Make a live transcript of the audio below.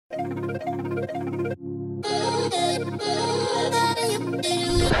Ooh.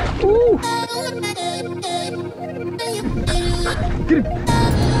 Get him.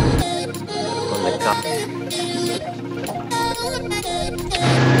 On the cup.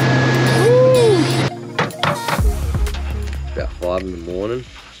 About 5 in the morning.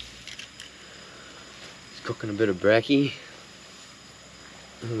 Just cooking a bit of brekkie.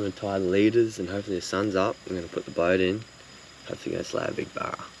 I'm going to tie the leaders and hopefully the sun's up. I'm going to put the boat in. Hopefully go slay a big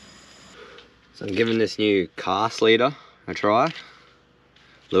barra. So I'm giving this new cast leader a try.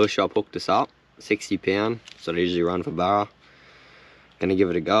 Lewis shop hooked us up, 60 pound, so I usually run for barra. Gonna give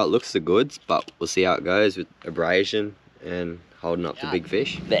it a go. It looks the goods, but we'll see how it goes with abrasion and holding up to big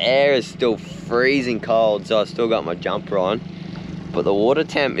fish. The air is still freezing cold, so I've still got my jumper on, but the water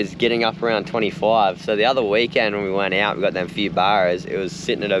temp is getting up around 25. So the other weekend when we went out, we got them few barras, it was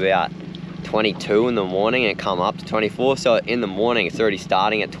sitting at about 22 in the morning and it come up to 24. So in the morning, it's already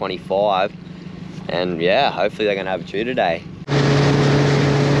starting at 25. And yeah, hopefully they're gonna have a chew today.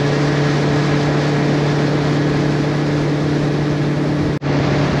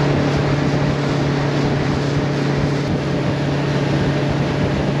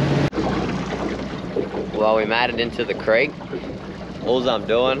 Well, we made it into the creek. All I'm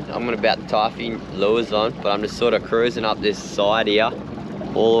doing, I'm gonna about to tie a few lures on, but I'm just sort of cruising up this side here,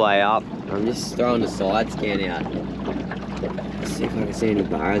 all the way up. I'm just throwing the side scan out. Let's see if I can see any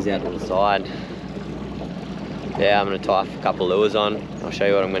barras out to the side. Yeah, I'm gonna tie a couple of lures on. I'll show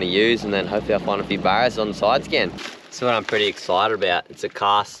you what I'm gonna use, and then hopefully I'll find a few barras on the side scan. This is what I'm pretty excited about. It's a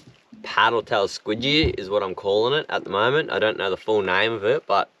cast paddle tail squidgy is what I'm calling it at the moment. I don't know the full name of it,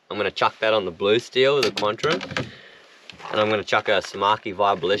 but I'm gonna chuck that on the blue steel with a Quantum, and I'm gonna chuck a Samaki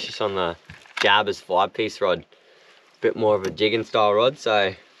Vibalicious on the Jabbers 5-piece rod. Bit more of a jigging style rod,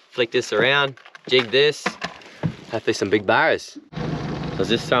 so flick this around, jig this, hopefully some big barras. So I was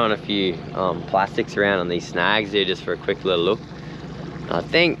just throwing a few plastics around on these snags here just for a quick little look. And I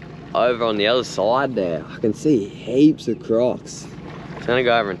think over on the other side there, I can see heaps of crocs. So I'm gonna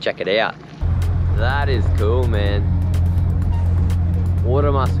go over and check it out. That is cool, man.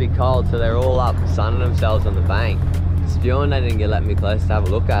 Water must be cold, so they're all up sunning themselves on the bank. Spewing, they didn't let me close to have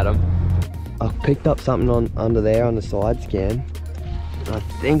a look at them. I've picked up something on under there on the side scan. I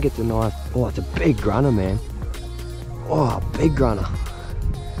think it's a nice, oh, it's a big grunner, man. Oh, big grunner.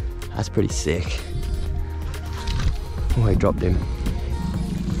 That's pretty sick. Oh, I dropped him.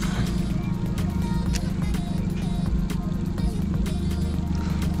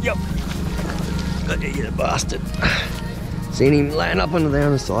 Yep. Got to get a bastard. Seen him laying up under there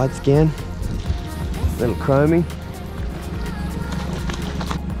on the side scan. Little chromie.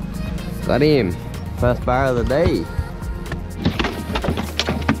 Got him. First barra of the day.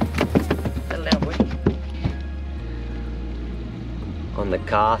 On the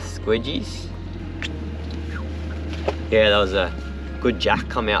cast squidgies. Yeah, that was a good jack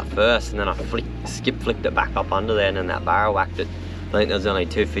come out first, and then I skip flicked it back up under there, and then that barra whacked it. I think there's only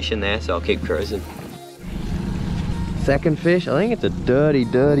 2 fish in there, so I'll keep cruising. Second fish, I think it's a dirty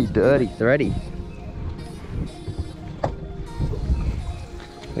thready.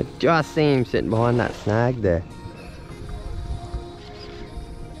 I just see him sitting behind that snag there.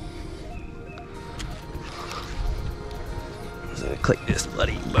 I'm gonna click this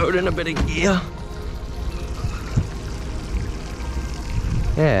bloody boat in a bit of gear.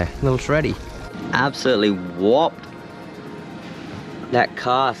 Yeah, little shreddy. Absolutely whopped that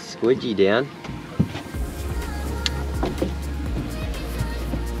cast squidgy down.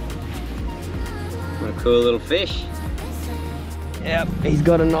 What a cool little fish. Yep, he's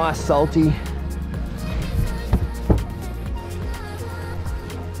got a nice salty.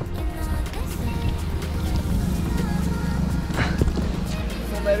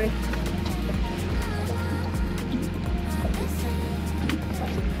 Come on, baby.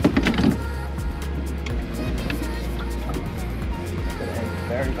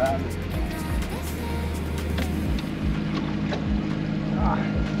 Very bad.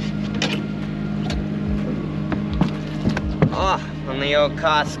 On the old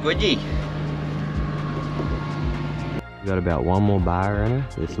cast squidgy. Got about one more bar in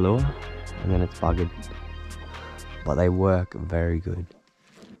it, this lure, and then it's buggered. But they work very good.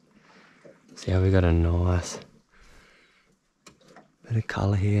 See how we got a nice bit of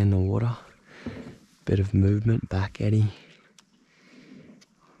colour here in the water. Bit of movement, back eddy.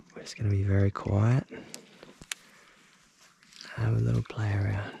 We're just going to be very quiet. Have a little play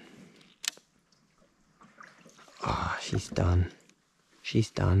around. Oh, she's done. She's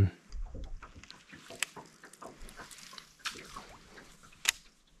done.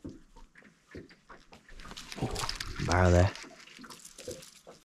 Oh, barra there.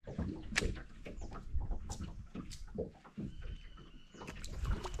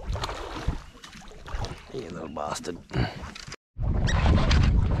 bastard.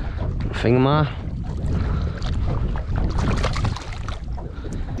 Finger mark.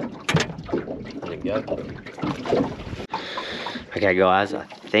 There we go. Okay guys, I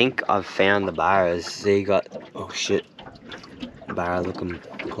think I've found the barras. See, you got, oh shit, barra looking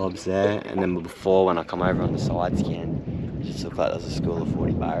clubs there. And then before, when I come over on the side scan, it just looked like there's a school of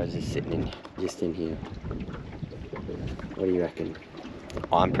 40 barras just sitting in, just in here. What do you reckon?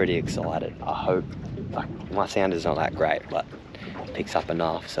 I'm pretty excited. I hope, like, my sound is not that great, but it picks up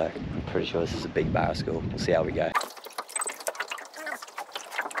enough, so I'm pretty sure this is a big barra school. We'll see how we go.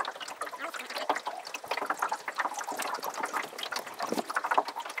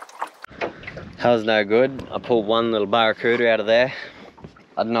 That was no good. I pulled one little barracuda out of there.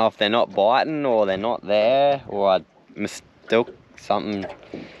 I don't know if they're not biting or they're not there, or I mistook something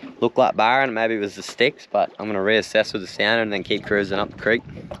looked like barra and maybe it was the sticks, but I'm gonna reassess with the sounder and then keep cruising up the creek.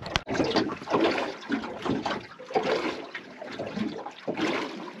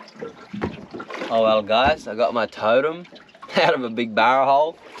 Oh well guys, I got my totem out of a big barra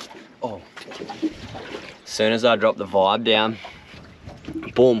hole. Oh. As soon as I dropped the vibe down,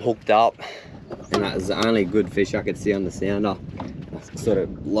 boom, hooked up. And that was the only good fish I could see on the sounder. I sort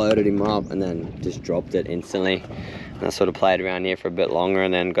of loaded him up and then just dropped it instantly. And I sort of played around here for a bit longer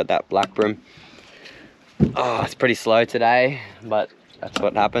and then got that black brim. Oh, it's pretty slow today, but that's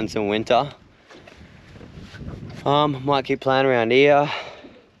what happens in winter. Might keep playing around here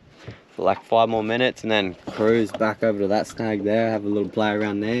for like 5 more minutes and then cruise back over to that snag there, have a little play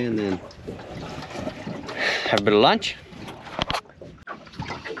around there and then have a bit of lunch.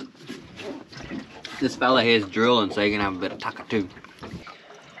 This fella here is drooling, so you can have a bit of tucker too.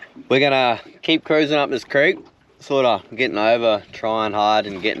 We're gonna keep cruising up this creek, sort of getting over, trying hard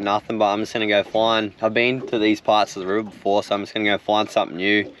and getting nothing, but I'm just gonna go find, I've been to these parts of the river before, so I'm just gonna go find something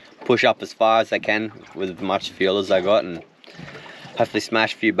new, push up as far as I can with as much fuel as I got and hopefully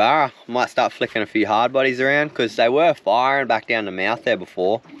smash a few barra. Might start flicking a few hard bodies around because they were firing back down the mouth there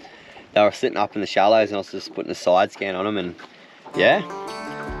before. They were sitting up in the shallows and I was just putting a side scan on them and yeah,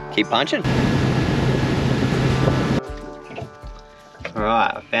 keep punching.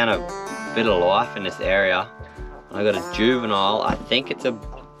 Alright, I found a bit of life in this area. I got a juvenile, I think it's a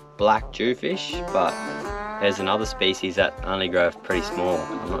black jewfish, but there's another species that only grow pretty small.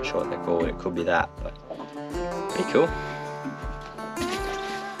 I'm not sure what they're called, it could be that, but pretty cool.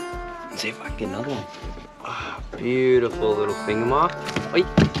 Let's see if I can get another one. Oh, beautiful little finger mark. Oi.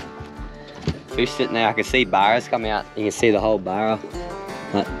 Fish sitting there, I can see barras come out. You can see the whole barra.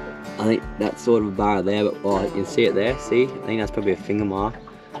 But I think that's sort of a barra there, but oh, you can see it there, see? I think that's probably a finger mark.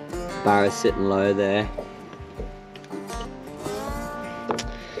 Barra's sitting low there.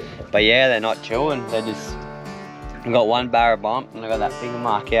 But yeah, they're not chewing, they're just, I've got one barra bump and I've got that finger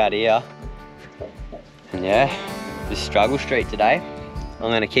mark out here. And yeah, just struggle street today. I'm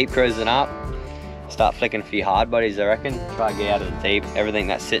gonna keep cruising up, start flicking a few hard bodies I reckon, try to get out of the deep. Everything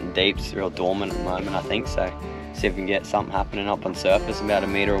that's sitting deep is real dormant at the moment I think, so see if we can get something happening up on surface, about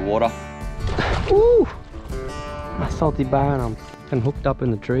 1 metre of water. Woo! My salty barra and I'm fucking hooked up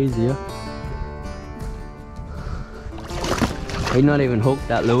in the trees here. He's not even hooked,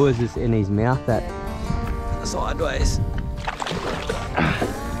 that lure's just in his mouth, that sideways.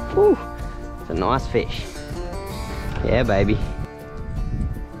 Woo! It's a nice fish. Yeah, baby.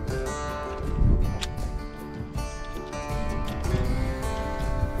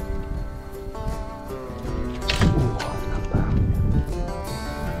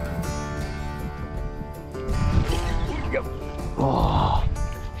 Oh,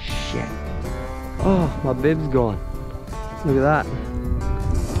 shit. Oh, my bib's gone. Look at that.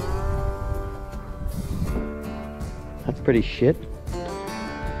 That's pretty shit.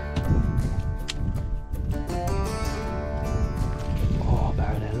 Oh,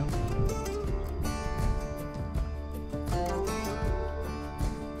 Barramundi.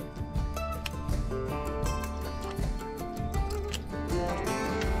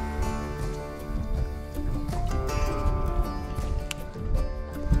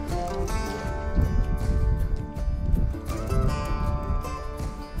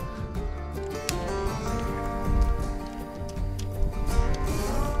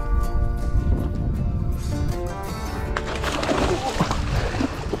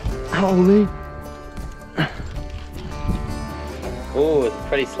 Holy. Oh, it's a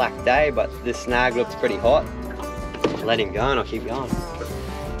pretty slack day, but this snag looks pretty hot. Let him go and I'll keep going.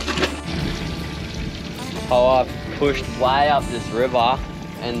 Oh, I've pushed way up this river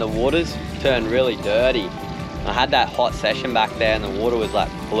and the water's turned really dirty. I had that hot session back there and the water was like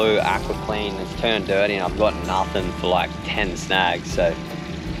blue, aqua clean. It's turned dirty and I've got nothing for like 10 snags. So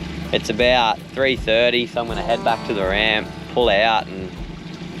It's about 3:30, so I'm gonna head back to the ramp, pull out and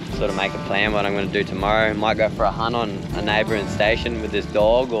sort of make a plan what I'm gonna do tomorrow. Might go for a hunt on a neighbouring station with this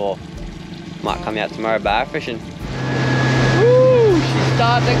dog, or might come out tomorrow bar fishing. Woo, she's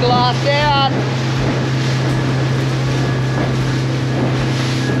starting to glass out.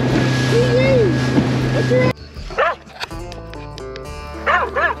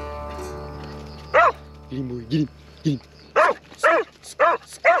 Get him, boy, get him, get him. Oh,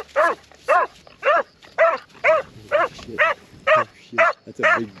 shit, that's a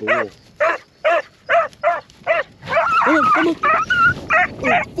big ball. Come on, come on.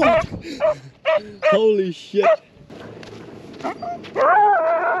 Oh, fuck. Holy shit.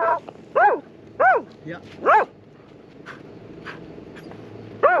 Yeah.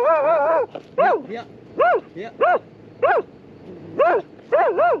 Yeah. Yeah.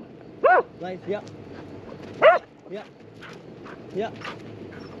 Nice, yeah. Yeah. Yeah.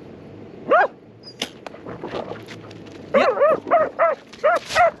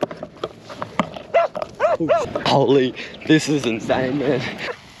 Oh, holy, this is insane, man.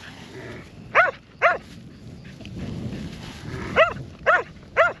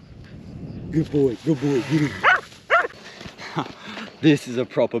 Good boy, get him. This is a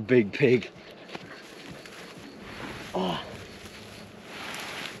proper big pig. Oh.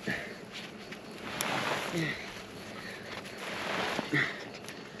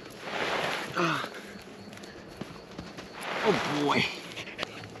 Oh boy.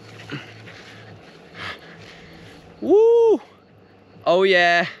 Woo! Oh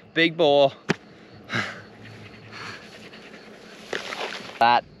yeah, big ball.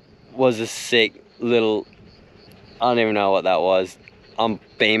 That was a sick little, I don't even know what that was. I'm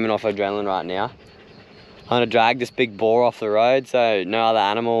beaming off adrenaline right now. I'm gonna drag this big boar off the road so no other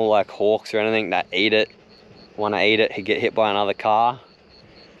animal like hawks or anything that eat it, wanna eat it, he'd get hit by another car.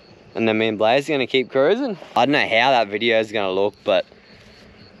 And then me and Blaze are gonna keep cruising. I don't know how that video is gonna look, but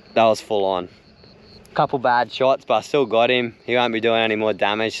that was full on. Couple bad shots, but I still got him. He won't be doing any more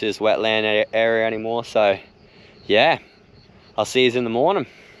damage to this wetland area anymore, so yeah. I'll see you in the morning.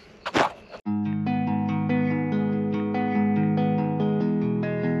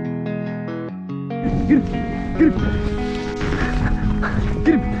 Get him, get him,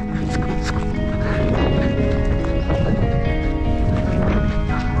 get him.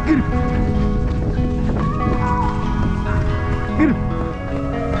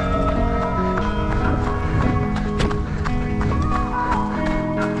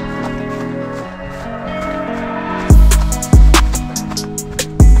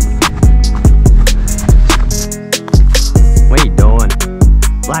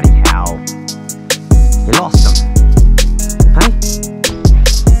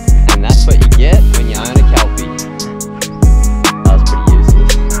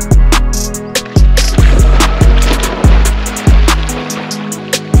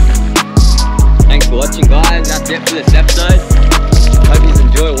 It for this episode. Hope you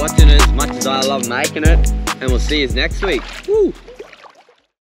enjoy watching it as much as I love making it, and we'll see you next week. Woo.